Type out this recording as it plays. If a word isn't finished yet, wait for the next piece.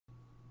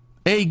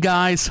Hey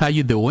guys, how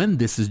you doing?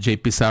 This is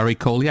JP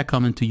Saricolia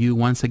coming to you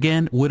once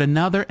again with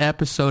another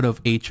episode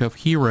of Age of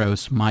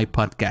Heroes, my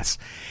podcast.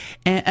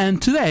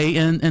 And today,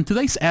 in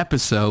today's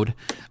episode,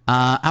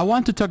 I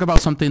want to talk about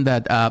something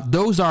that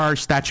those are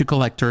statue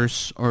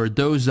collectors, or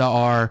those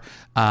are,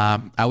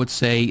 I would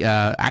say,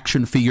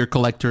 action figure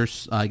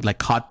collectors,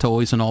 like Hot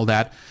Toys and all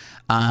that.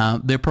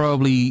 They're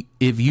probably,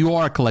 if you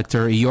are a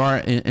collector, you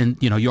are,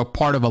 you're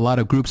part of a lot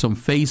of groups on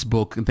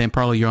Facebook, then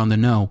probably you're on the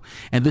know.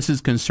 And this is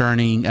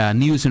concerning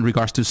news in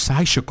regards to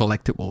Sideshow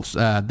Collectibles,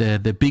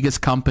 the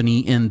biggest company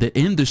in the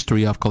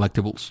industry of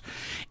collectibles.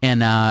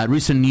 And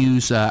recent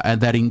news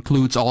that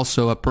includes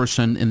also a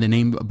person in the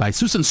name by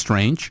Susan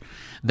Strange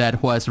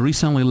that was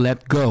recently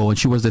let go, and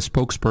she was the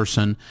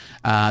spokesperson,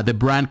 the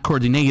brand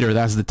coordinator.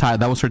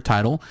 That was her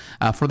title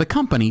for the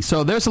company.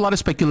 So there's a lot of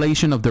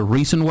speculation of the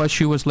reason why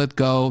she was let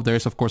go.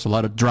 There's of course a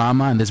lot of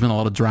drama, and there's been a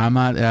lot of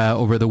drama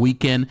over the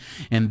weekend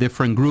in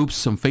different groups,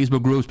 some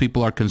Facebook groups.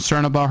 People are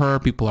concerned about her.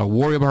 People are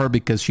worried about her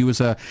because she was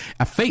the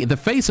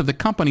face of the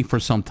company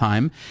for some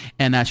time,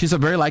 and she's a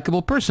very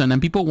likable person.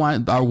 And people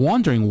are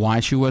wondering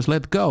why she was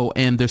let go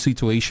and the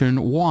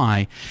situation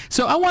why.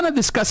 So I want to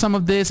discuss some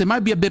of this. It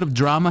might be a bit of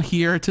drama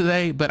here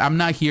today, but I'm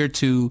not here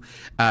to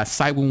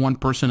side with one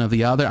person or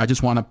the other. I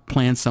just want to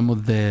plan some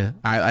of the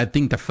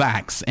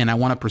facts, and I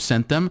want to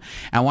present them.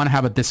 I want to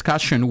have a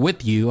discussion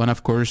with you, and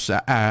of course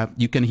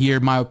you can hear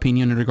my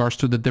opinion in regards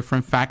to the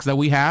different facts that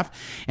we have,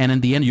 and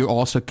in the end you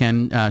also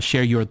can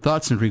share your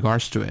thoughts in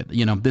regards to it.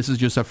 This is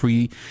just a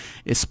free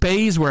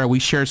space where we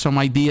share some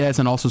ideas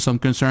and also some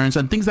concerns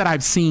and things that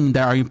I've seen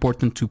that are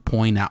important to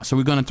point out. So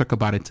we're going to talk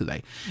about it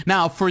today.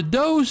 Now, for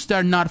those that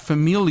are not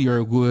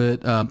familiar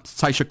with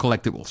Sideshow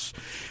Collectibles,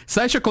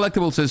 Sideshow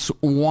Collectibles is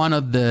one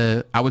of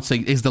the, I would say,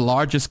 is the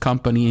largest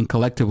company in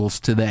collectibles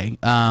today.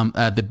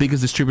 The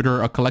biggest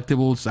distributor of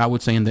collectibles, I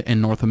would say,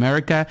 in North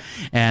America,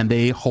 and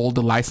they hold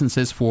the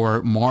licenses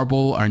for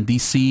Marvel and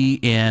DC,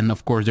 and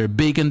of course they're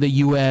big in the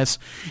US.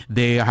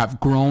 They have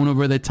grown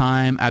over the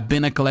time. I've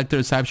been a collector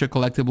of Sideshow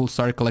Collectibles,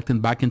 started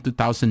collecting back in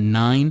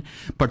 2009,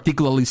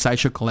 particularly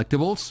Sideshow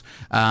Collectibles.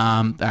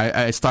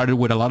 I started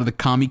with a lot of the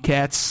Comic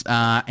Cats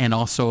and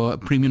also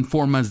premium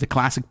formats, the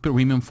classic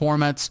premium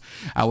formats.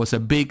 I was a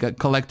big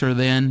collector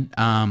then.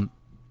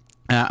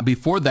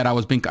 Before that, I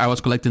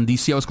was collecting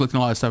DC. I was collecting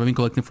a lot of stuff. I've been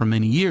collecting for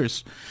many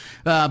years.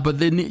 But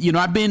then,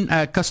 I've been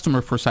a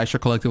customer for Sideshow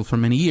Collectibles for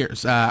many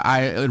years.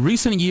 In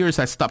recent years,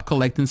 I stopped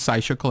collecting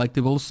Sideshow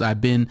Collectibles. I've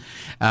been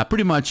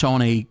pretty much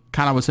on a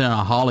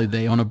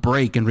holiday, on a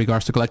break in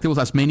regards to collectibles.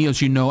 As many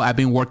as you know, I've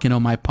been working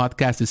on my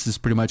podcast. This is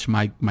pretty much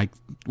my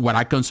what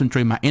I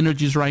concentrate my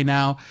energies right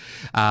now.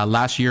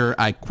 Last year,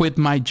 I quit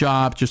my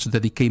job just to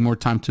dedicate more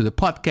time to the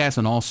podcast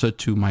and also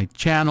to my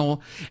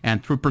channel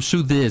and to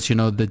pursue this,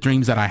 the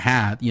dreams that I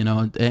had,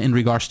 in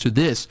regards to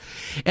this.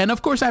 And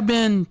of course, I've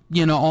been,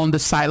 on the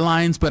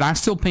sidelines, but I'm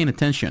still paying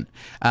attention.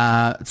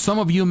 Some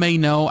of you may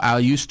know I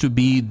used to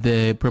be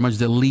pretty much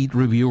the lead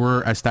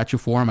reviewer at Statue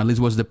Forum. At least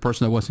was the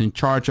person that was in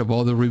charge of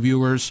all the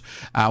reviewers.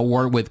 I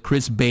worked with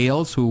Chris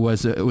Bales, who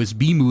was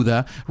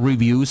B-Muda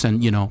Reviews,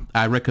 and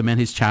I recommend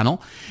his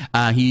channel.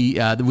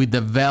 We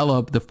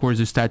developed, of course,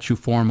 the Statue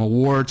Forum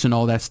Awards and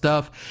all that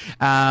stuff.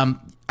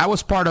 I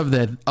was part of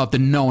the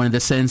know, in the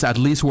sense, at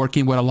least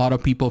working with a lot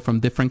of people from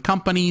different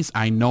companies.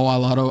 I know a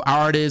lot of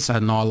artists. I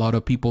know a lot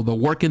of people that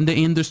work in the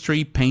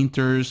industry,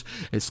 painters,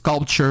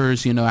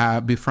 sculptors.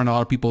 I befriend a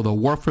lot of people that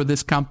work for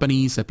these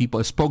companies,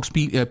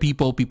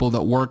 spokespeople, people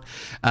that work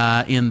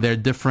in their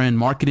different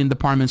marketing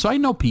departments. So I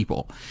know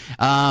people,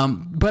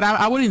 but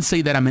I wouldn't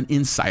say that I'm an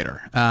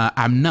insider.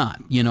 I'm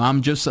not.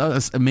 I'm just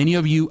as many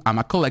of you. I'm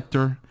a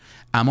collector.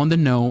 I'm on the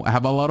know. I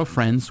have a lot of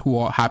friends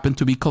who happen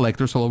to be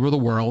collectors all over the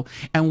world,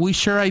 and we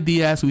share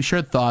ideas, we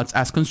share thoughts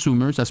as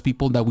consumers, as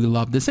people that we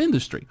love this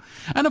industry.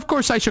 And of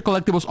course, Sideshow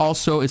Collectibles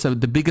also is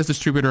the biggest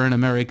distributor in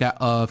America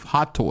of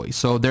Hot Toys.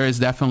 So there is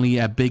definitely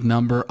a big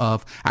number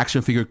of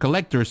action figure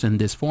collectors in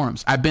these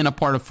forums. I've been a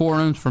part of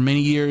forums for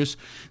many years.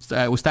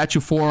 With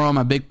Statue Forum,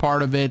 a big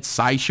part of it.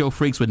 Sideshow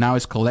Freaks, but now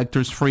it's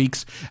Collectors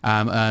Freaks.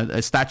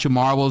 Statue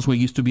Marvels, we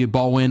used to be at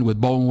Bowen.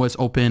 With Bowen was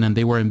open and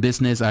they were in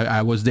business,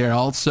 I was there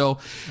also.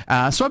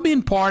 So I've been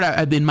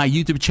in my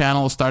YouTube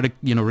channel, started,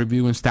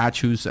 reviewing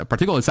statues,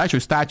 particularly Sideshow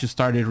statues,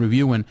 started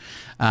reviewing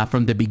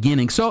from the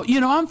beginning. So,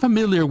 I'm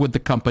familiar with the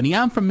company.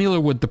 I'm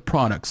familiar with the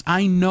products.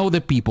 I know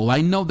the people.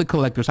 I know the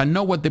collectors. I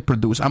know what they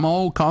produce. I'm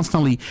all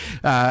constantly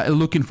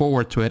looking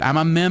forward to it. I'm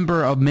a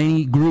member of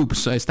many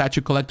groups,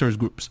 statue collectors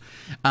groups.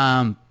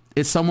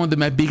 It's some of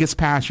my biggest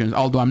passions.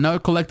 Although I'm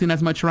not collecting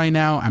as much right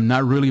now, I'm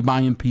not really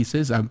buying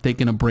pieces. I'm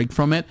taking a break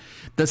from it.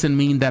 Doesn't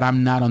mean that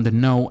I'm not on the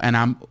know and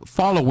I'm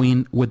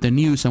following with the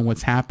news and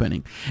what's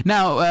happening.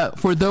 Now,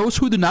 for those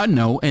who do not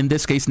know, in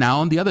this case now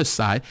on the other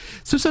side,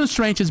 Susan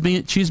Strange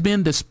she's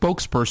been the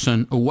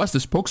spokesperson, or was the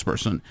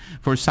spokesperson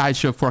for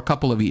Sideshow for a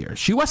couple of years.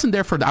 She wasn't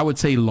there for, I would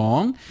say,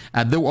 long.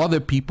 There were other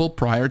people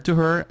prior to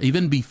her,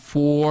 even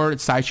before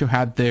Sideshow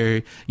had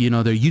their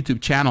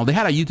YouTube channel. They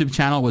had a YouTube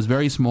channel, it was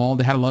very small.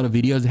 They had a lot of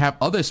videos. They have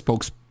other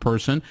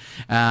person.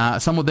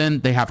 Some of them,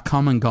 they have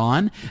come and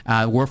gone,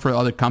 work for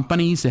other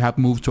companies. They have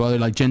moved to other,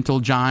 like Gentle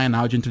Giant.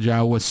 Now Gentle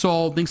Giant was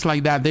sold, things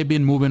like that. They've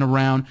been moving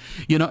around.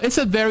 It's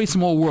a very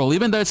small world.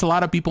 Even though it's a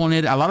lot of people in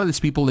it, a lot of these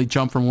people, they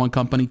jump from one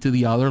company to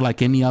the other,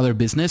 like any other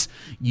business.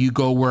 You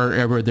go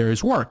wherever there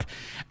is work.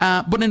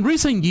 But in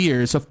recent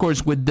years, of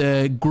course, with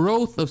the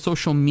growth of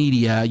social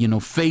media,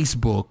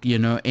 Facebook,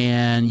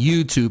 and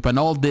YouTube and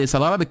all this, a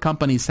lot of the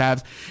companies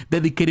have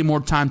dedicated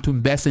more time to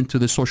invest into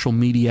the social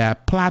media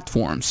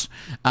platforms.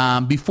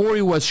 Before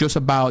it was just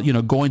about,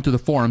 going to the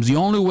forums. The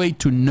only way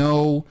to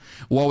know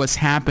what was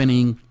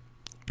happening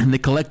in the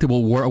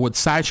collectible world with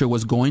Sideshow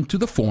was going to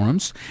the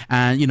forums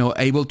and,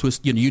 able to,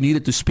 you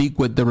needed to speak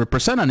with the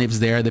representatives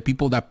there, the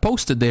people that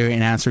posted there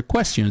and answer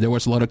questions. There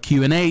was a lot of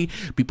Q&A.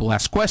 People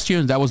asked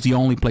questions. That was the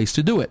only place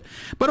to do it.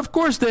 But of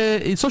course,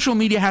 the social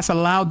media has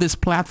allowed these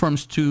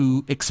platforms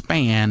to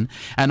expand.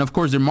 And of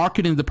course, their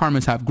marketing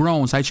departments have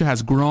grown. Sideshow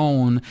has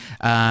grown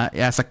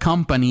as a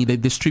company. They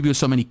distribute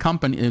so many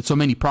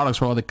products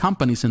for all the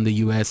companies in the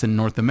U.S. and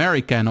North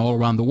America and all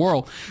around the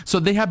world. So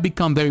they have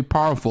become very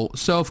powerful.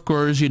 So of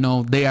course,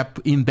 they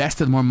have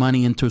invested more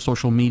money into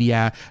social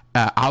media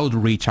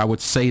outreach. I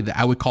would say that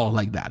I would call it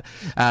like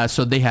that.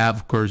 So they have,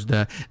 of course,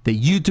 the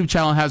YouTube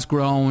channel has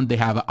grown. They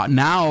have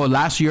now,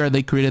 last year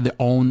they created their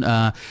own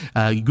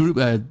group,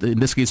 in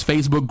this case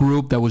Facebook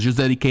group, that was just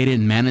dedicated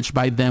and managed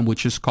by them,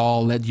 which is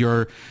called Let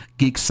Your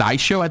Geek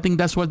Sideshow. I think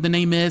that's what the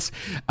name is.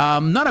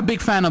 Not a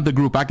big fan of the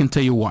group, I can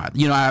tell you what.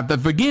 At the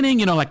beginning,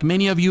 like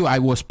many of you, I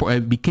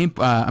became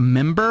a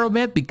member of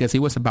it because it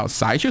was about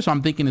Sideshow. So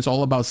I'm thinking it's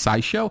all about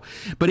Sideshow,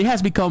 but it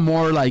has become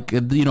more like,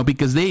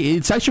 because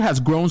Sideshow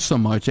has grown so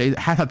much. It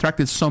has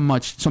attracted so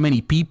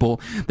many people.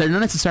 They're not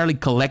necessarily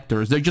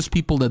collectors. They're just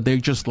people that they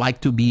just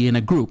like to be in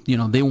a group.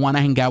 They want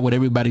to hang out where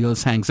everybody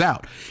else hangs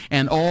out.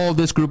 And all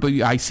this group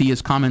I see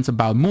is comments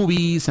about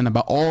movies and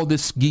about all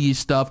this geeky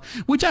stuff,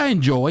 which I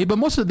enjoy, but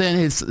most of them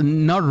is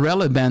not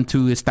relevant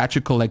to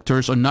statue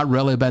collectors or not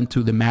relevant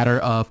to the matter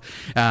of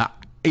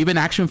even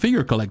action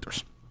figure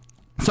collectors.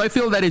 So I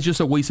feel that it's just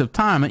a waste of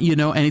time, and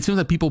it seems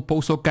that people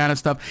post all kind of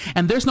stuff,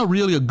 and there's not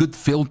really a good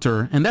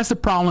filter, and that's the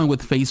problem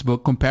with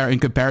Facebook in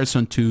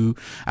comparison to,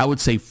 I would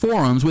say,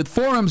 forums. With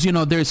forums,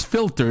 there's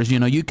filters.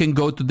 You can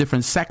go to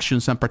different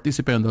sections and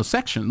participate in those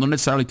sections. Not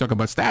necessarily talk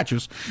about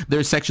statues.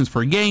 There's sections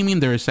for gaming,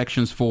 there are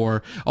sections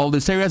for all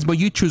these areas, but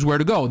you choose where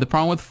to go. The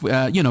problem with,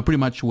 pretty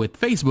much with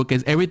Facebook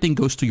is everything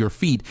goes to your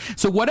feed.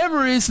 So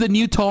whatever is the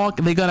new talk,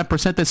 they're gonna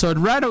present it. So I'd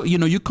rather,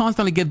 you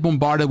constantly get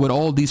bombarded with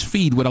all these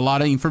feed with a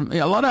lot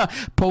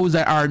of posts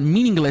that are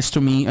meaningless to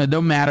me. It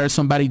don't matter.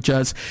 Somebody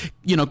just,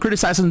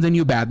 criticizing the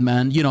new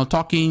Batman,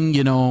 talking,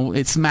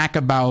 it's smack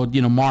about,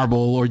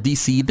 Marvel or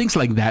DC, things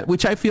like that,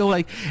 which I feel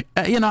like,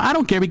 I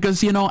don't care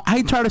because,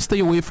 I try to stay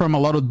away from a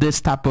lot of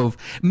this type of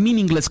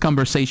meaningless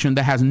conversation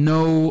that has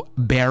no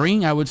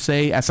bearing, I would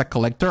say, as a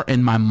collector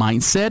in my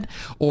mindset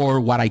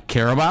or what I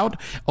care about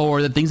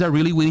or the things that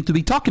really we need to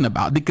be talking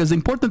about. Because the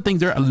important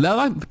things, there are a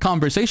lot of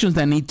conversations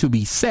that need to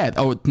be said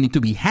or need to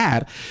be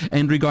had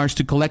in regards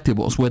to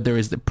collectibles, whether there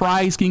is the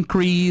price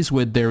increase,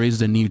 where there is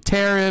the new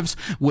tariffs,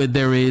 where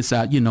there is,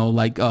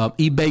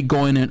 eBay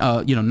going and,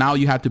 now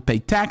you have to pay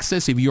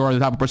taxes if you are the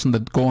type of person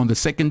that go on the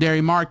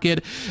secondary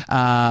market,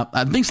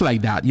 things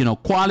like that,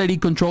 quality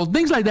control,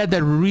 things like that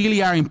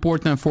really are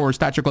important for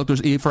statue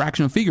collectors, for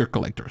action figure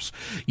collectors,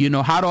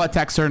 how to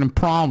attack certain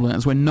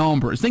problems with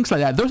numbers, things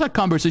like that. Those are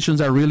conversations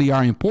that really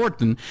are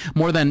important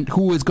more than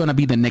who is going to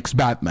be the next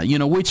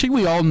Batman, which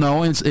we all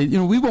know. And,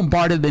 we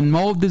bombarded in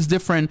all these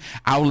different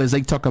outlets.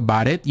 They talk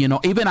about it,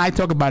 even I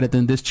talk about it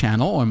in this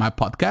channel or my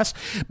podcast,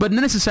 but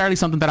not necessarily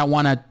something that I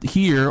want to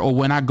hear or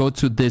when I go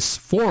to this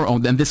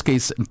forum, in this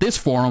case, this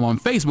forum on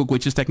Facebook,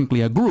 which is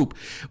technically a group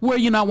where,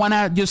 I want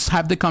to just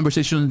have the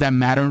conversations that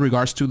matter in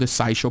regards to the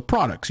Sideshow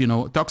products. It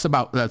talks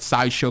about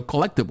Sideshow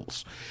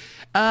collectibles.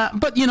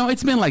 But,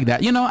 it's been like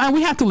that, and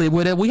we have to live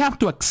with it. We have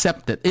to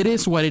accept it. It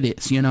is what it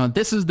is.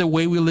 This is the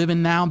way we live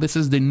in now. This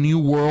is the new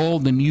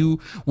world, the new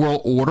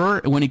world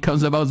order when it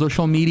comes about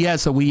social media.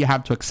 So we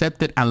have to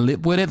accept it and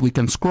live with it. We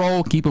can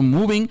scroll, keep on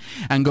moving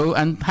and go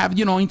and have,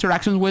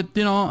 interactions with,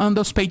 on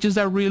those pages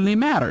that really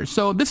matter.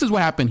 So this is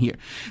what happened here.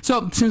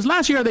 So since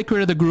last year, they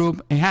created the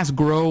group. It has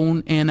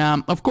grown. And,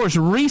 of course,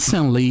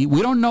 recently,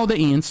 we don't know the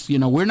ins.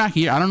 We're not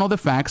here. I don't know the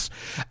facts.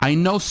 I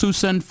know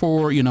Susan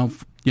for,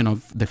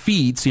 the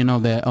feeds, in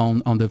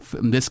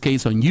this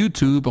case on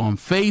YouTube, on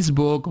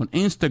Facebook, on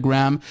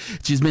Instagram.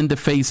 She's been the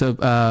face of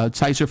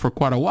Sideshow for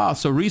quite a while.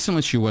 So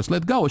recently she was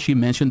let go. She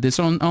mentioned this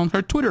on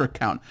her Twitter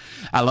account.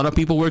 A lot of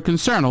people were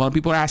concerned. A lot of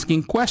people are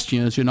asking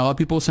questions. A lot of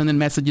people sending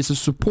messages of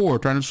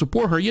support, trying to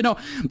support her.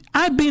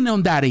 I've been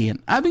on that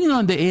end. I've been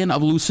on the end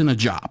of losing a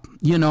job,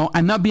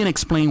 and not being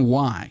explained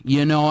why,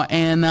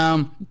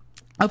 and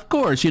of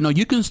course,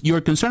 you're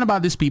concerned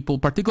about these people,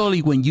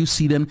 particularly when you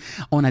see them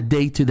on a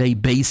day-to-day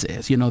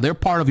basis. They're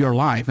part of your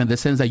life in the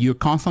sense that you're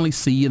constantly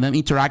seeing them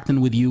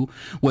interacting with you,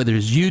 whether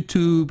it's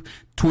YouTube,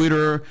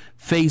 Twitter,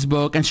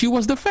 Facebook, and she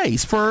was the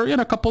face for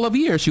a couple of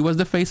years. She was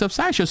the face of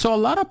Sideshow. So a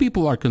lot of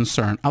people are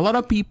concerned. A lot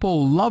of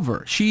people love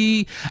her.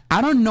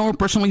 I don't know her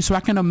personally, so I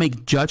cannot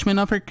make judgment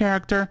of her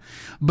character,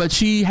 but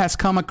she has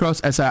come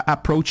across as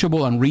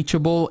approachable and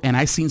reachable. And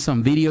I've seen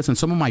some videos, and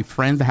some of my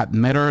friends that have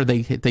met her,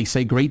 they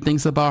say great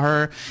things about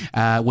her.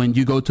 When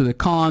you go to the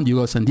con, you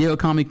go to San Diego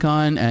Comic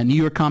Con, New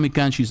York Comic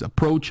Con, she's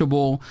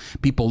approachable.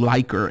 People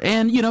like her,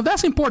 and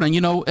that's important.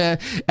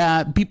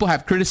 People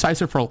have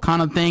criticized her for all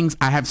kind of things.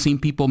 I have seen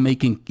people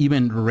making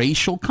even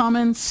racial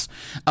comments,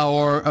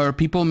 or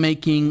people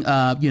making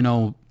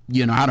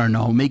I don't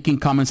know, making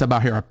comments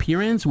about her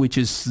appearance, which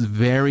is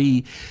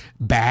very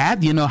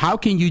bad. How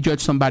can you judge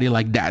somebody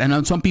like that?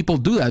 And some people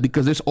do that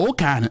because there's all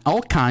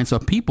kinds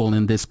of people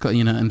in this,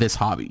 in this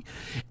hobby.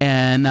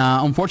 And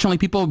unfortunately,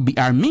 people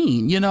are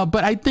mean,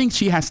 but I think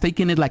she has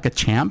taken it like a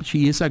champ.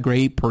 She is a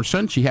great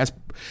person. She has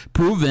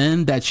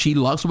proven that she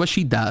loves what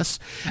she does.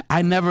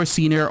 I never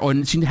seen her,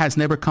 or she has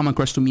never come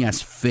across to me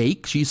as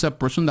fake. She's a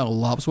person that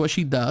loves what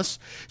she does.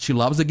 She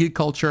loves the geek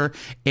culture,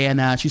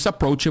 and she's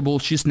approachable.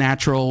 She's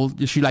natural.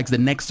 She likes the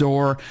next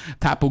door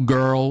type of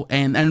girl,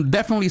 and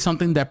definitely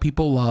something that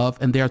people love,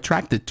 and they're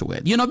attracted to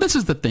it. This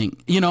is the thing.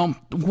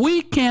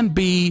 We can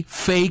be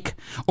fake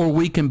or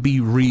we can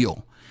be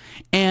real.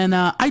 And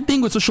I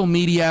think with social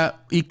media,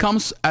 it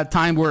comes a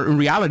time where in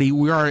reality,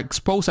 we are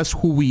exposed as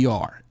who we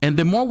are. And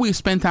the more we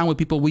spend time with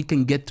people, we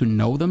can get to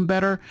know them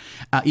better,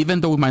 even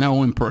though we might not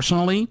know them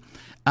personally.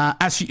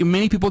 As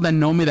many people that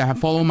know me, that have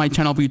followed my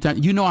channel for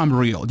time, I'm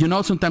real.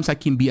 Sometimes I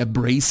can be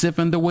abrasive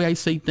in the way I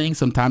say things.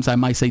 Sometimes I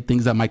might say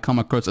things that might come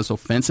across as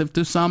offensive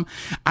to some.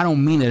 I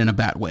don't mean it in a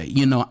bad way.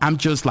 I'm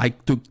just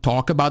like to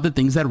talk about the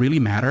things that really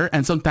matter.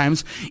 And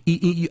sometimes,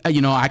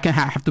 I can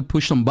have to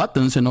push some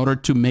buttons in order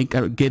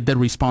to get the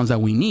response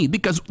that we need,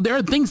 because there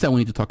are things that we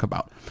need to talk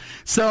about.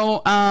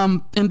 So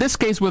in this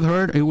case with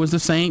her, it was the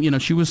same.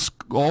 She was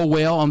all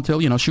well until,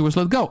 she was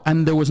let go,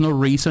 and there was no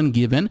reason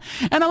given.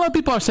 And a lot of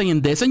people are saying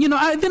this, and,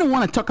 I didn't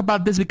want to talk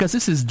about this because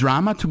this is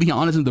drama, to be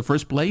honest, in the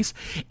first place.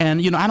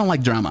 And, I don't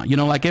like drama.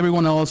 Like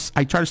everyone else,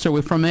 I try to stay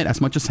away from it as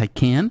much as I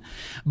can.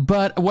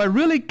 But what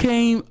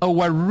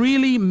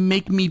really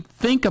made me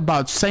think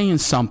about saying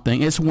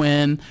something is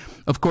when,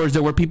 of course,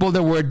 there were people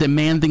that were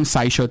demanding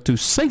Sideshow to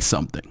say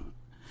something.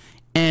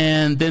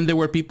 And then there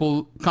were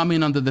people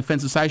coming on the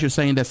defense of Sideshow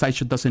saying that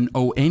Sideshow doesn't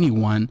owe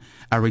anyone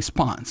a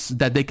response,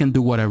 that they can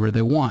do whatever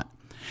they want.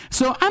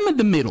 So I'm in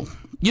the middle.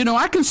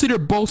 I consider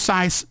both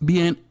sides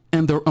being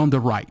on the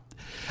right.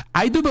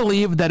 I do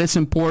believe that it's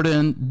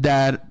important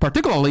that,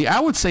 particularly, I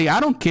would say,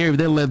 I don't care if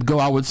they let go,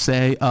 I would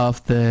say,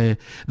 of the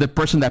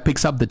person that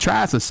picks up the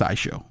trash at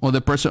Sideshow, or the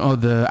person, or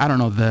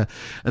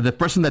the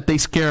person that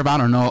takes care of, buy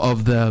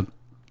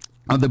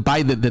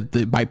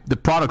the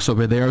products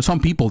over there, or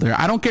some people there.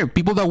 I don't care.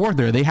 People that work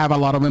there, they have a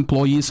lot of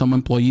employees. Some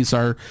employees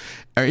are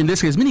in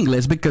this case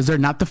meaningless because they're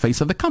not the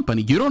face of the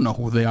company. You don't know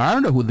who they are. I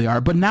don't know who they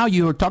are. But now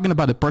you're talking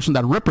about the person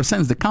that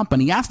represents the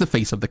company as the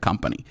face of the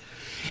company.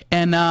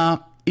 And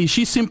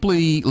she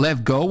simply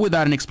let go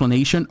without an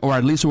explanation, or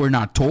at least we're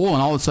not told, and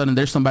all of a sudden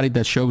there's somebody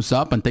that shows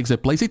up and takes their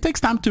place. It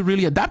takes time to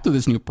really adapt to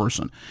this new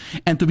person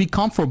and to be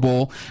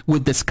comfortable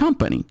with this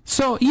company.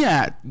 So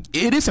yeah,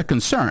 it is a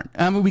concern,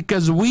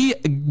 because we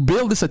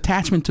build this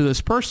attachment to this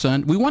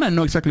person. We want to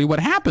know exactly what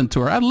happened to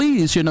her, at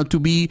least, you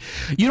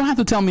don't have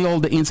to tell me all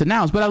the ins and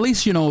outs, but at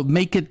least,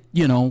 make it,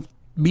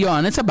 be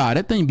honest about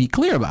it, then be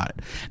clear about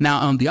it. Now,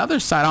 on the other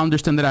side, I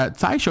understand that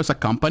Sideshow as a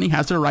company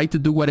has the right to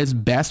do what is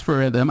best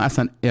for them as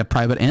a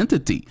private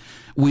entity.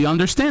 We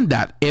understand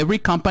that. Every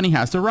company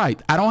has the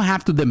right. I don't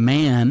have to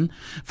demand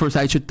for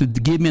Sideshow to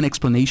give me an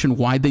explanation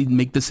why they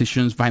make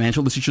decisions,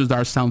 financial decisions that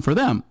are sound for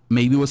them.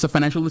 Maybe it was a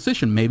financial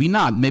decision. Maybe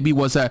not. Maybe it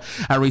was a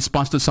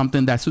response to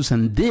something that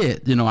Susan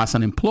did, as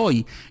an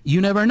employee. You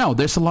never know.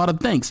 There's a lot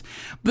of things.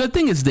 But the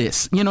thing is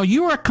this,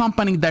 you're a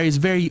company that is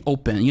very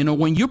open.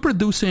 When you're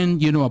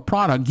producing, a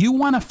product, you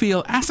want to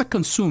feel as a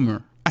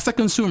consumer,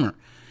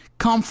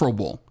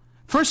 comfortable.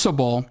 First of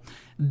all,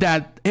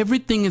 that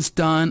everything is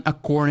done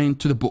according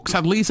to the books.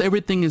 At least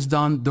everything is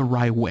done the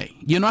right way.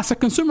 As a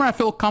consumer, I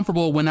feel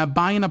comfortable when I'm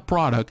buying a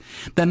product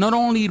that not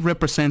only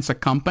represents a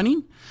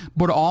company,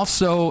 but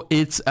also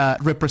it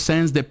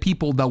represents the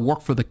people that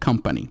work for the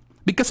company.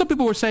 Because some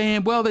people were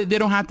saying, well, they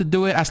don't have to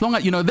do it as long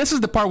as, this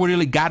is the part where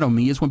really got on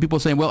me, is when people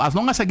say, well, as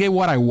long as I get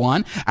what I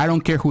want, I don't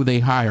care who they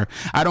hire.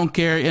 I don't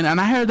care. And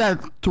I heard that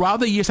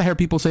throughout the years. I heard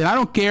people say, I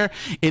don't care.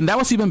 And that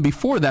was even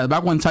before that.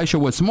 Back when Sideshow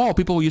was small,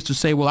 people used to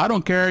say, well, I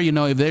don't care,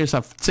 if there's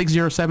a 6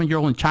 or 7 year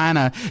old in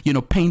China,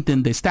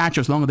 painting the statue,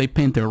 as long as they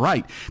paint it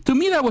right. To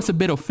me, that was a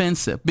bit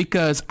offensive,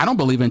 because I don't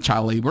believe in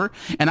child labor.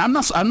 And I'm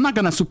not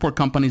going to support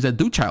companies that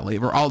do child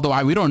labor,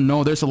 although we don't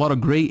know. There's a lot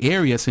of gray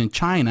areas in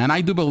China. And I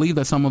do believe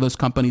that some of those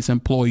companies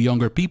employ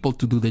younger people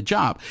to do the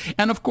job.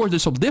 And of course,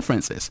 there's some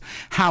differences.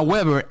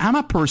 However, I'm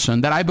a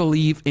person that I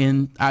believe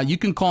in, you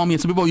can call me,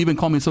 some people even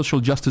call me social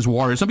justice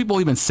warrior. Some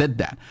people even said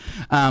that.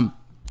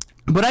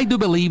 But I do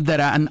believe that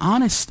an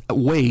honest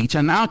wage,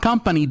 and a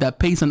company that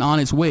pays an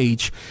honest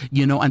wage,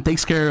 and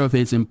takes care of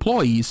its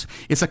employees,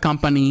 is a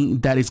company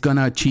that is going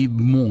to achieve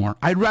more.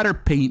 I'd rather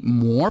pay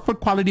more for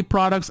quality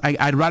products.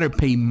 I'd rather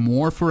pay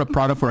more for a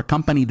product for a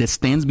company that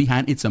stands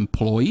behind its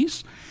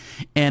employees.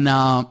 And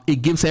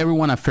it gives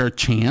everyone a fair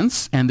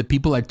chance, and the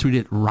people are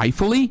treated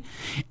rightfully.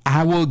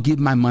 I will give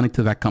my money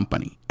to that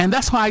company. And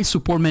that's why I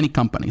support many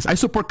companies. I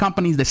support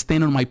companies that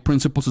stand on my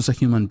principles as a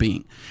human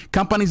being.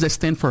 Companies that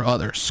stand for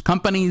others.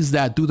 Companies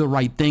that do the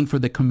right thing for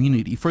the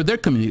community, for their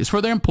communities,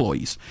 for their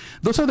employees.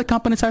 Those are the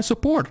companies I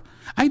support.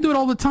 I do it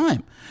all the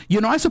time.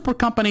 I support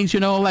companies,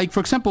 like,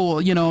 for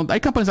example,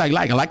 like companies I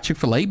like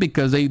Chick-fil-A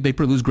because they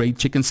produce great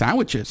chicken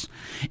sandwiches.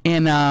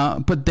 And,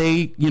 but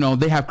they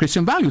have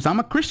Christian values. I'm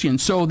a Christian.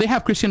 So they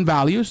have Christian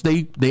values.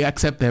 They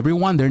accept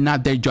everyone. They're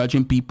not there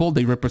judging people.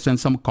 They represent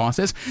some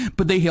causes,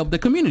 but they help the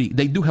community.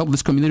 They do help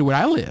this community where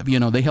I live.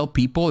 They help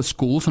people,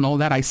 schools and all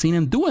that. I've seen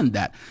them doing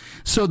that.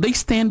 So they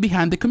stand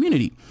behind the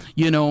community.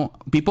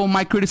 People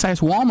might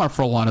criticize Walmart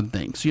for a lot of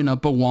things,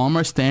 but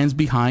Walmart stands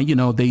behind,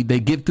 they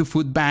give to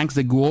food banks,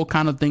 they do all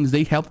kind of things.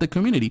 They help the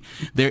community.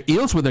 There are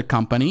ills with their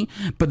company,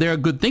 but there are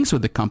good things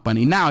with the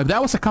company. Now, if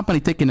that was a company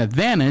taking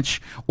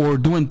advantage or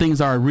doing things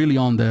that are really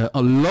on the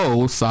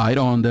low side,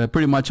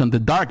 pretty much on the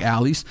dark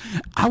alleys,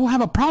 I will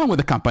have a problem with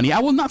the company. I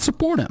will not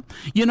support them,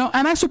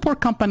 and I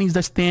support companies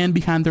that stand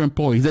behind their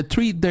employees, that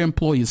treat their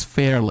employees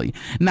fairly.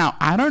 Now,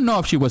 I don't know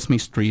if she was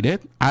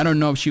mistreated. I don't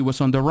know if she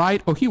was on the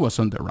right or he was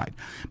on the right,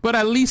 but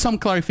at least some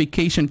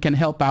clarification can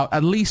help out,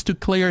 at least to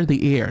clear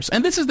the airs.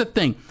 And this is the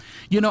thing.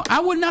 I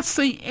would not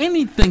say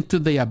anything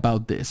today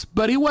about this,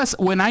 but it was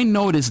when I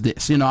noticed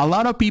this, a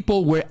lot of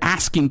people were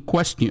asking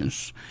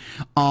questions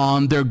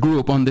on their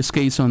group, on this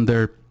case, on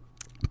their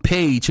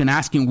page, and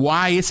asking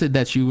why is it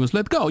that she was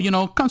let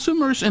go.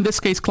 Consumers, in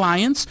this case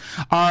clients,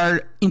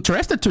 are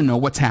interested to know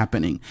what's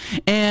happening,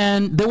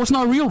 and there was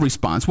no real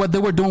response. What they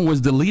were doing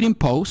was deleting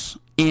posts,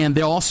 and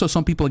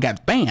some people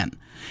got banned.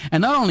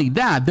 And not only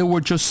that, they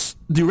were just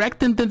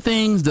directing the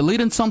things,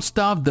 deleting some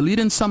stuff,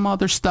 deleting some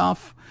other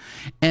stuff,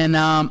 and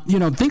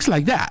things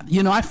like that.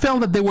 I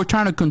felt that they were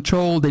trying to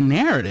control the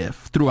narrative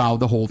throughout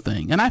the whole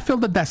thing, and I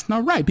felt that that's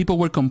not right. People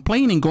were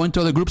complaining, going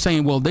to other groups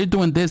saying, well, they're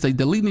doing this, they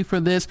delete me for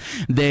this,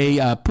 they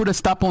put a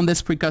stop on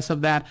this because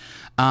of that,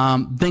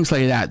 things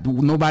like that.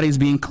 Nobody's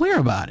being clear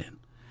about it.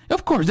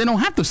 Of course, they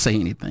don't have to say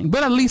anything,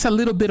 but at least a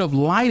little bit of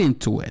light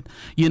into it.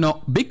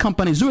 Big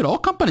companies do it. All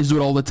companies do it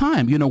all the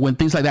time. When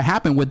things like that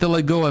happen, when they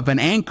let go of an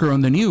anchor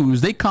on the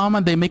news, they come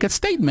and they make a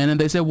statement and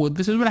they say, well,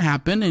 this is what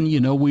happened. And,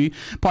 we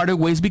parted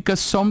ways because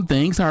some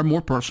things are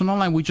more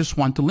personal and we just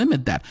want to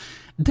limit that.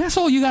 That's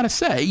all you got to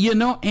say,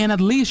 and at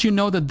least you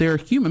know that they're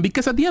human,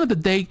 because at the end of the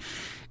day,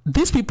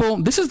 these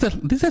people, this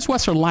is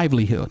what's their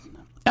livelihood.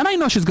 And I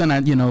know she's going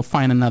to,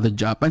 find another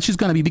job, and she's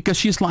going to be, because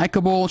she's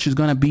likable, she's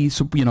going to be,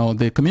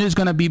 the community is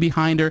going to be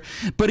behind her.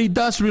 But it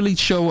does really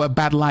show a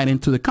bad light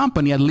into the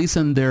company, at least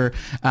in their,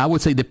 I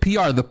would say, the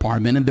PR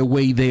department and the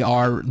way they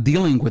are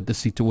dealing with the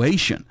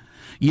situation.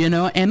 And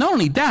not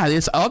only that,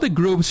 it's other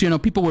groups,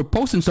 people were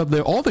posting stuff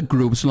there, all the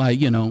groups, like,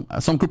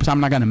 some groups I'm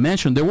not going to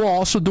mention, they were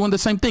also doing the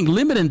same thing,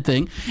 limiting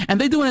thing,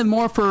 and they're doing it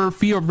more for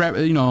fear of,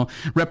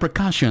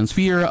 repercussions,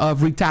 fear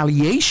of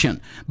retaliation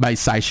by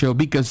Sideshow,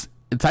 because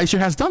Sideshow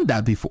has done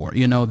that before.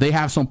 They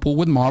have some pull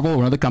with Marvel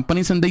or other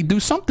companies, and they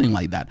do something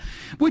like that,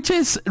 which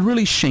is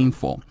really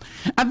shameful.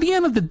 At the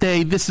end of the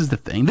day, this is the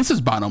thing. This is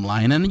bottom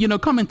line.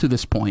 And, coming to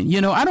this point,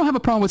 I don't have a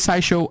problem with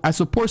Sideshow. I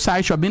support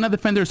Sideshow. I've been a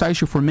defender of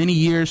Sideshow for many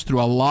years through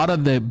a lot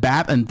of the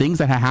bad and things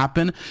that have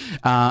happened.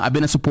 I've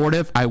been a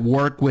supportive. I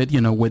work with,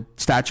 with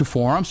Statue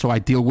Forum, so I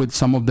deal with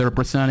some of the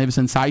representatives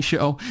in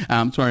Sideshow,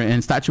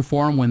 in Statue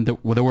Forum when they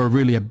were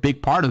really a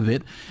big part of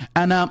it.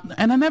 And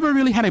I never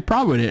really had a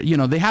problem with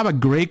it. They have a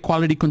great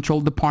quality control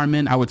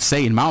department, I would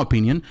say, in my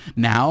opinion,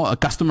 now a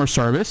customer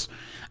service.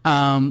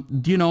 I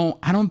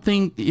don't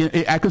think,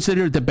 I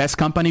consider it the best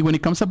company when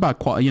it comes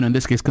about, in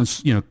this case,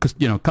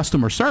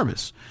 customer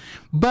service.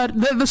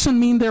 But that doesn't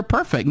mean they're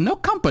perfect. No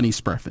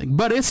company's perfect.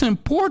 But it's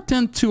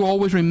important to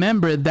always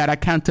remember that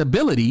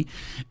accountability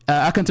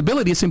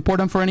is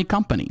important for any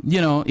company.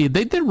 If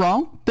they did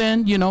wrong,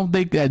 then,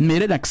 they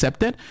admit it,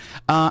 accept it.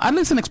 At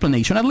least an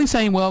explanation, at least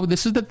saying, well,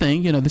 this is the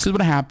thing, this is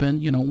what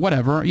happened,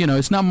 whatever.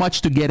 It's not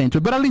much to get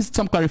into, but at least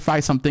clarify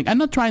something. I'm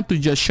not trying to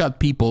just shut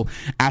people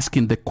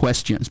asking the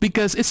questions,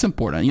 because it's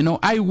important.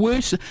 I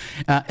wish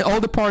all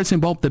the parties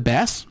involved the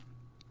best.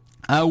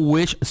 I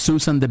wish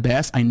Susan the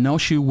best. I know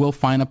she will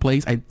find a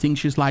place. I think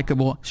she's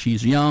likable.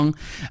 She's young.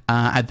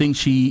 I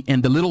think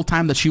in the little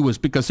time that she was,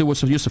 because it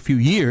was just a few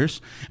years,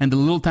 and the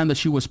little time that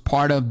she was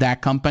part of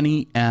that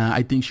company,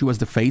 I think she was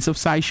the face of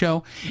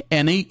Sideshow.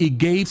 And it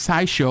gave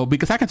Sideshow,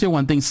 because I can tell you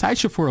one thing,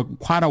 Sideshow for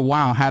quite a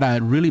while had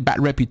a really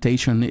bad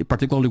reputation,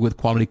 particularly with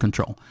quality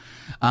control.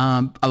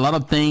 A lot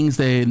of things,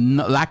 the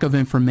lack of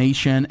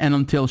information, and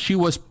until she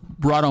was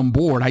brought on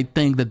board, I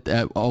think that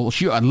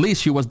at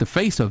least she was the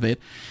face of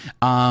it.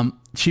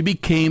 she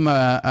became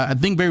I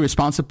think very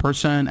responsive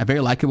person, a very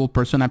likable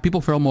person, and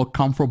people feel more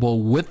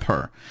comfortable with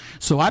her.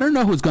 So I don't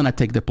know who's going to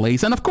take the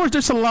place. And of course,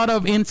 there's a lot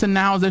of ins and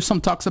outs. There's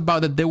some talks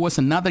about that there was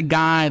another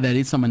guy that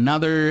is some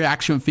another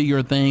action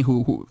figure thing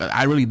who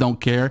I really don't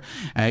care.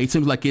 It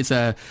seems like it's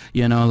a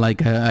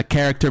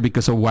character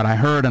because of what I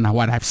heard and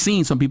what I've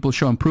seen. Some people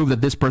show and prove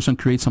that this person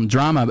creates some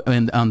drama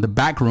on the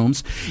back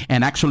rooms.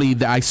 And actually,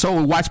 I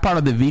watched part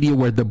of the video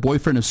where the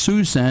boyfriend of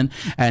Susan,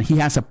 and he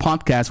has a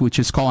podcast which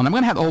is called, and I'm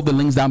going to have all the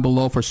links down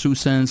below for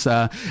Susan's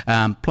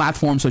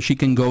platform, so she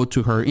can go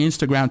to her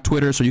Instagram,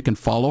 Twitter, so you can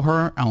follow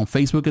her on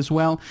Facebook as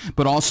well.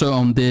 But also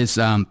on this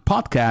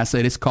podcast,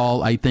 it is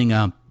called, I think,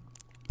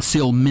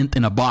 Seal Mint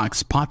in a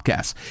Box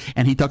podcast,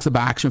 and he talks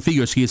about action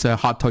figures. He is a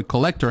hot toy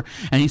collector,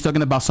 and he's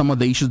talking about some of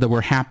the issues that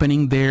were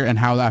happening there and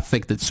how that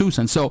affected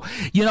Susan. So,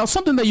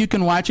 something that you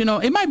can watch.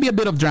 It might be a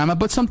bit of drama,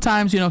 but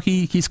sometimes,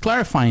 he's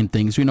clarifying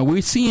things.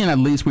 We're seeing, at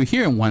least we're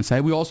hearing one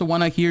side. We also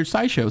want to hear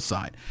Sideshow's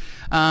side.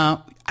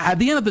 At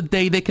the end of the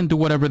day, they can do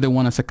whatever they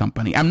want as a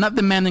company. I'm not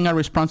demanding a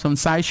response on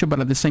Sideshow, but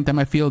at the same time,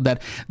 I feel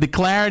that the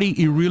clarity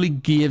it really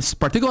gives,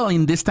 particularly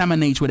in this time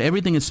and age where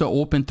everything is so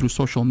open through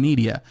social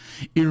media,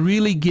 it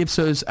really gives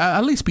us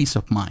at least peace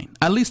of mind,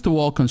 at least to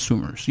all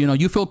consumers.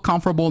 You feel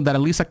comfortable that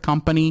at least a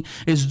company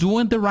is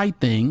doing the right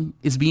thing,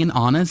 is being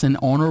honest and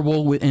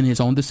honorable in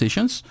its own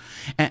decisions,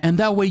 and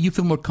that way you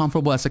feel more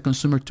comfortable as a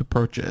consumer to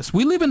purchase.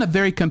 We live in a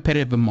very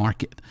competitive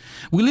market.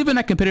 We live in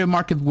a competitive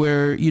market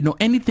where,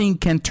 anything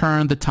can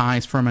turn the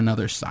tides from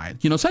another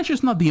side. Sideshow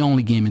is not the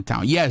only game in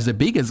town. Yeah, it's the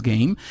biggest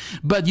game,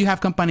 but you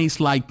have companies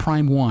like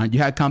Prime One. You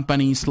have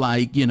companies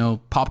like,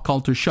 Pop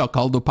Culture Shock,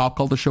 although Pop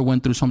Culture Show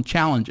went through some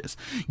challenges.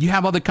 You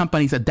have other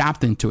companies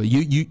adapting to it.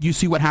 You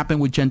see what happened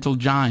with Gentle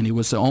Giant. It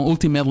was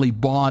ultimately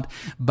bought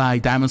by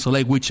Diamond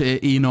Select, which,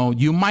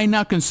 you might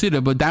not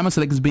consider, but Diamond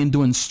Select has been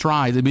doing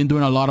strides. They've been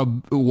doing a lot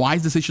of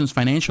wise decisions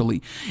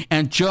financially,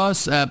 and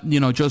just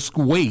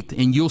wait,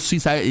 and you'll see,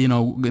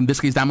 in this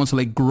case, Diamond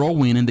Select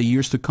growing in the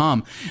years to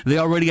come. They're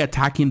already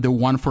attacking the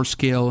 1/4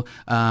 scale,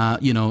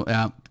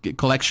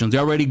 collections.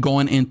 They're already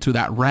going into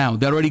that route.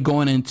 They're already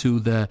going into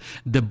the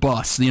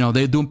bus.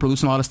 They're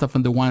producing a lot of stuff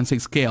in the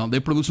 1/6 scale.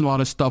 They're producing a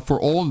lot of stuff for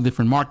all the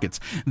different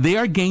markets. They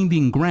are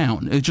gaining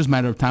ground. It's just a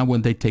matter of time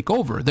when they take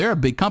over. They're a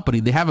big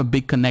company. They have a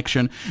big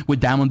connection with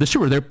Diamond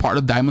Distributor. They're part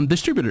of Diamond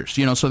Distributors,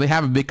 so they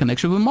have a big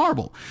connection with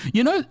Marvel,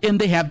 and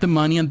they have the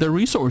money and the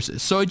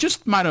resources. So it's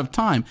just a matter of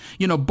time.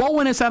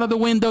 Bowen is out of the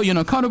window.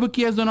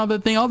 Kotobuki has done another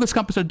thing. All these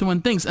companies are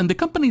doing things, and the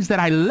companies that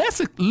I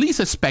least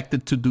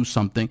expected to do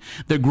something,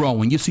 they're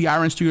growing. You see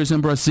Iron Studios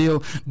in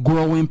Brazil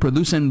growing,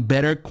 producing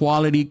better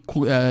quality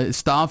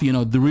stuff.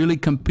 They're really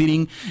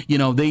competing.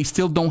 They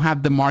still don't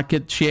have the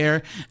market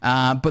share,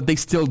 but they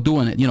still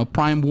doing it.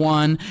 Prime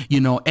One,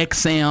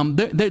 XM,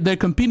 they're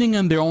competing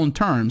in their own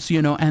terms,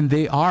 and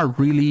they are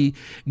really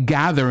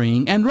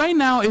gathering. And right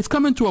now, it's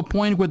coming to a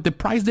point where the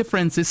price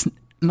difference is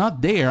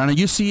not there, and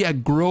you see a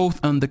growth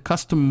on the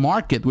custom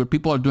market where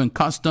people are doing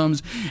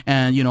customs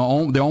and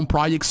their own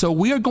projects. So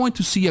we are going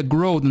to see a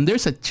growth, and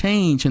there's a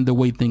change in the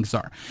way things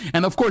are.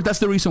 And of course, that's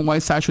the reason why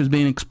Sideshow has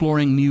been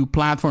exploring new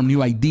platform,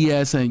 new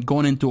ideas, and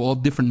going into all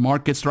different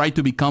markets, try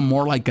to become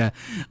more like a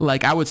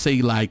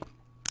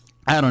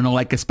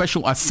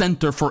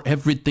center for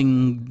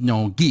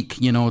everything, geek,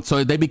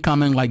 so they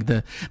becoming like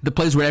the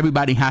place where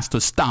everybody has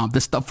to stop, the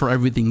stuff for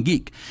everything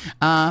geek.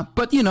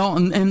 But,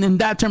 and in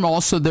that term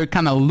also, they're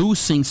kind of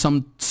losing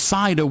some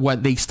side of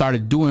what they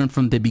started doing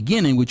from the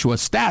beginning, which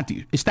was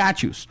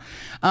statues.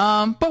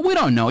 But we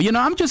don't know,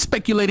 I'm just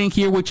speculating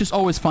here, which is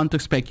always fun to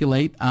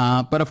speculate.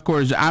 But of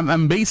course,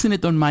 I'm basing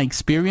it on my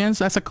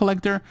experience as a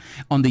collector,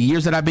 on the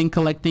years that I've been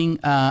collecting,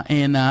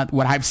 and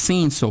what I've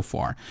seen so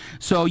far.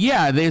 So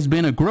yeah, there's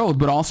been a growth,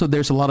 but also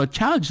there's a lot of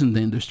challenges in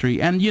the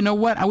industry. And you know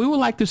what? We would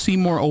like to see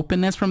more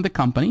openness from the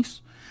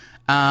companies.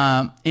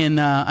 And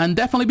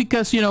definitely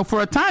because,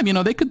 for a time,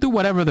 they could do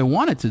whatever they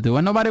wanted to do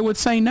and nobody would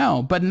say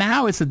no. But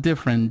now it's a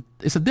different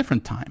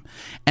time.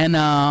 And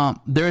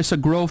there is a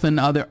growth in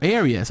other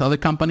areas. Other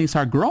companies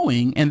are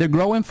growing, and they're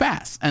growing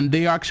fast. And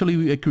they are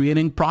actually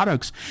creating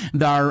products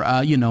that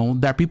are,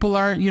 that people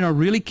are,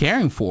 really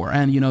caring for.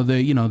 And,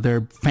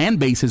 their fan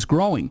base is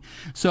growing.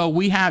 So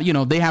we have,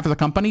 they have the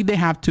company, they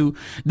have to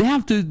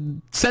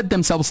set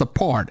themselves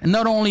apart. And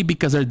not only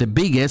because they're the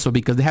biggest or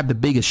because they have the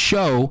biggest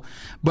show,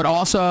 but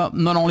also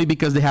not only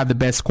because they have the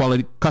best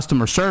quality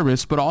customer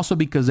service, but also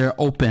because they're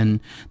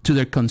open to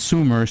their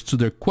consumers, to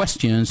their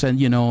questions. And,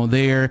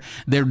 they're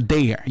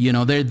there,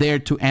 they're there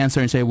to answer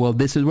and say, well,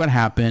 this is what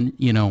happened.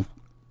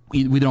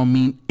 We don't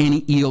mean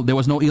any ill. There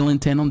was no ill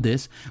intent on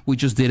this. We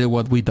just did it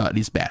what we thought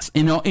is best.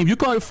 If you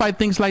clarify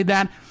things like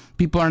that,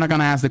 people are not going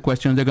to ask the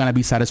question. They're going to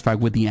be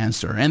satisfied with the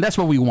answer. And that's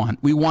what we want.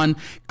 We want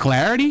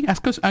clarity as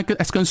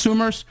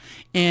consumers,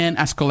 and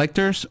as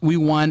collectors, we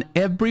want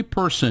every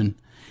person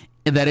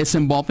that is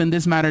involved in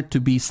this matter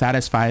to be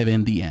satisfied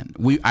in the end.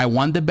 I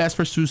want the best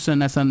for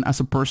Susan as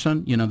a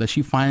person, that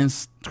she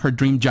finds her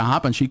dream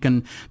job and she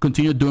can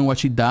continue doing what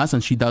she does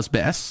and she does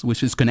best,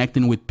 which is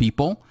connecting with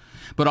people.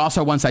 But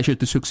also I want Sideshow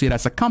to succeed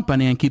as a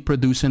company and keep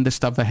producing the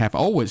stuff they have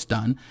always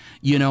done,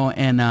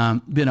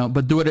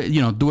 but do it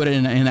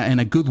in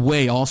a good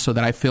way also,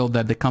 that I feel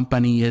that the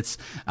company is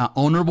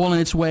honorable in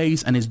its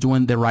ways and is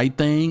doing the right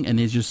thing and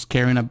is just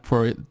caring up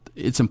for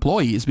its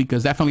employees,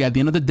 because definitely at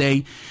the end of the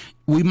day,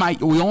 we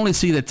only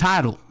see the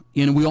title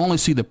and we only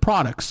see the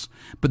products,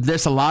 but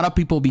there's a lot of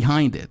people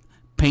behind it.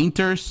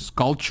 Painters,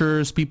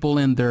 sculptors, people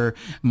in their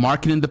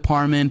marketing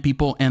department,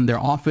 people in their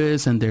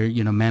office and their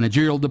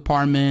managerial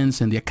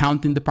departments and the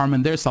accounting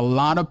department. There's a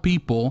lot of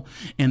people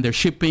in their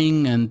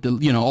shipping and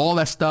all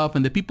that stuff,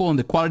 and the people in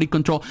the quality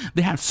control.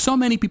 They have so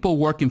many people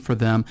working for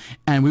them,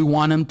 and we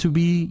want them to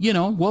be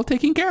well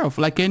taken care of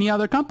like any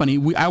other company.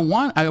 I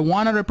want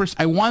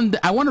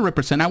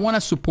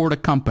to support a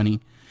company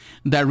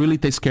that really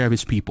takes care of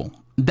its people.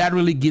 That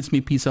really gives me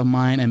peace of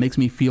mind and makes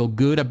me feel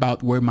good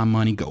about where my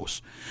money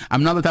goes.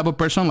 I'm not the type of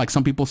person, like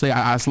some people say,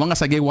 as long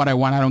as I get what I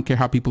want, I don't care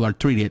how people are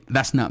treated.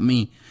 That's not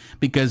me,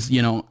 because,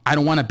 I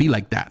don't want to be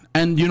like that.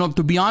 And,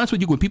 to be honest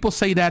with you, when people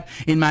say that,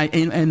 in my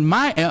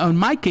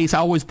case, I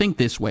always think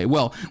this way.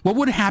 Well, what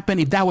would happen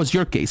if that was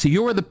your case? If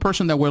you were the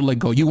person that were let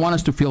go, you want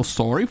us to feel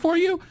sorry for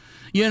you,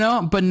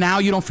 but now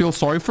you don't feel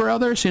sorry for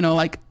others,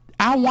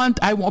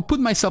 I will put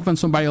myself in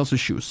somebody else's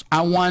shoes. I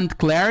want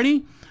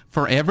clarity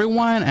for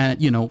everyone,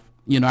 and,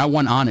 I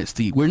want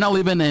honesty. We're not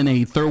living in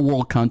a third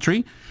world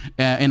country,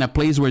 in a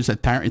place where it's a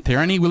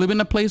tyranny. We live in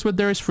a place where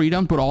there is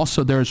freedom, but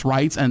also there's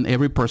rights, and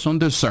every person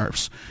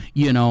deserves,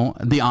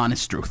 the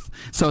honest truth.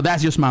 So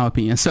that's just my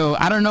opinion. So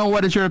I don't know,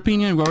 what is your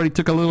opinion? We already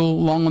took a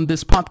little long on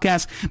this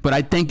podcast, but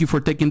I thank you for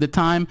taking the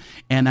time,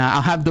 and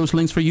I'll have those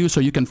links for you so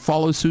you can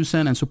follow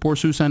Susan and support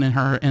Susan in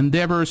her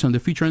endeavors and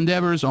the future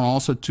endeavors, and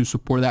also to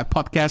support that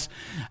podcast,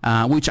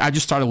 which I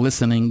just started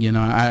listening.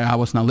 I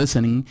was not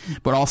listening,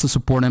 but also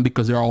support them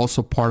because they're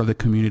also part of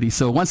the community.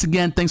 So once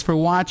again, thanks for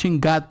watching.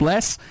 God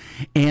bless,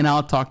 and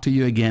I'll talk to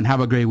you again. Have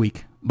a great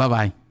week.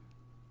 Bye-bye.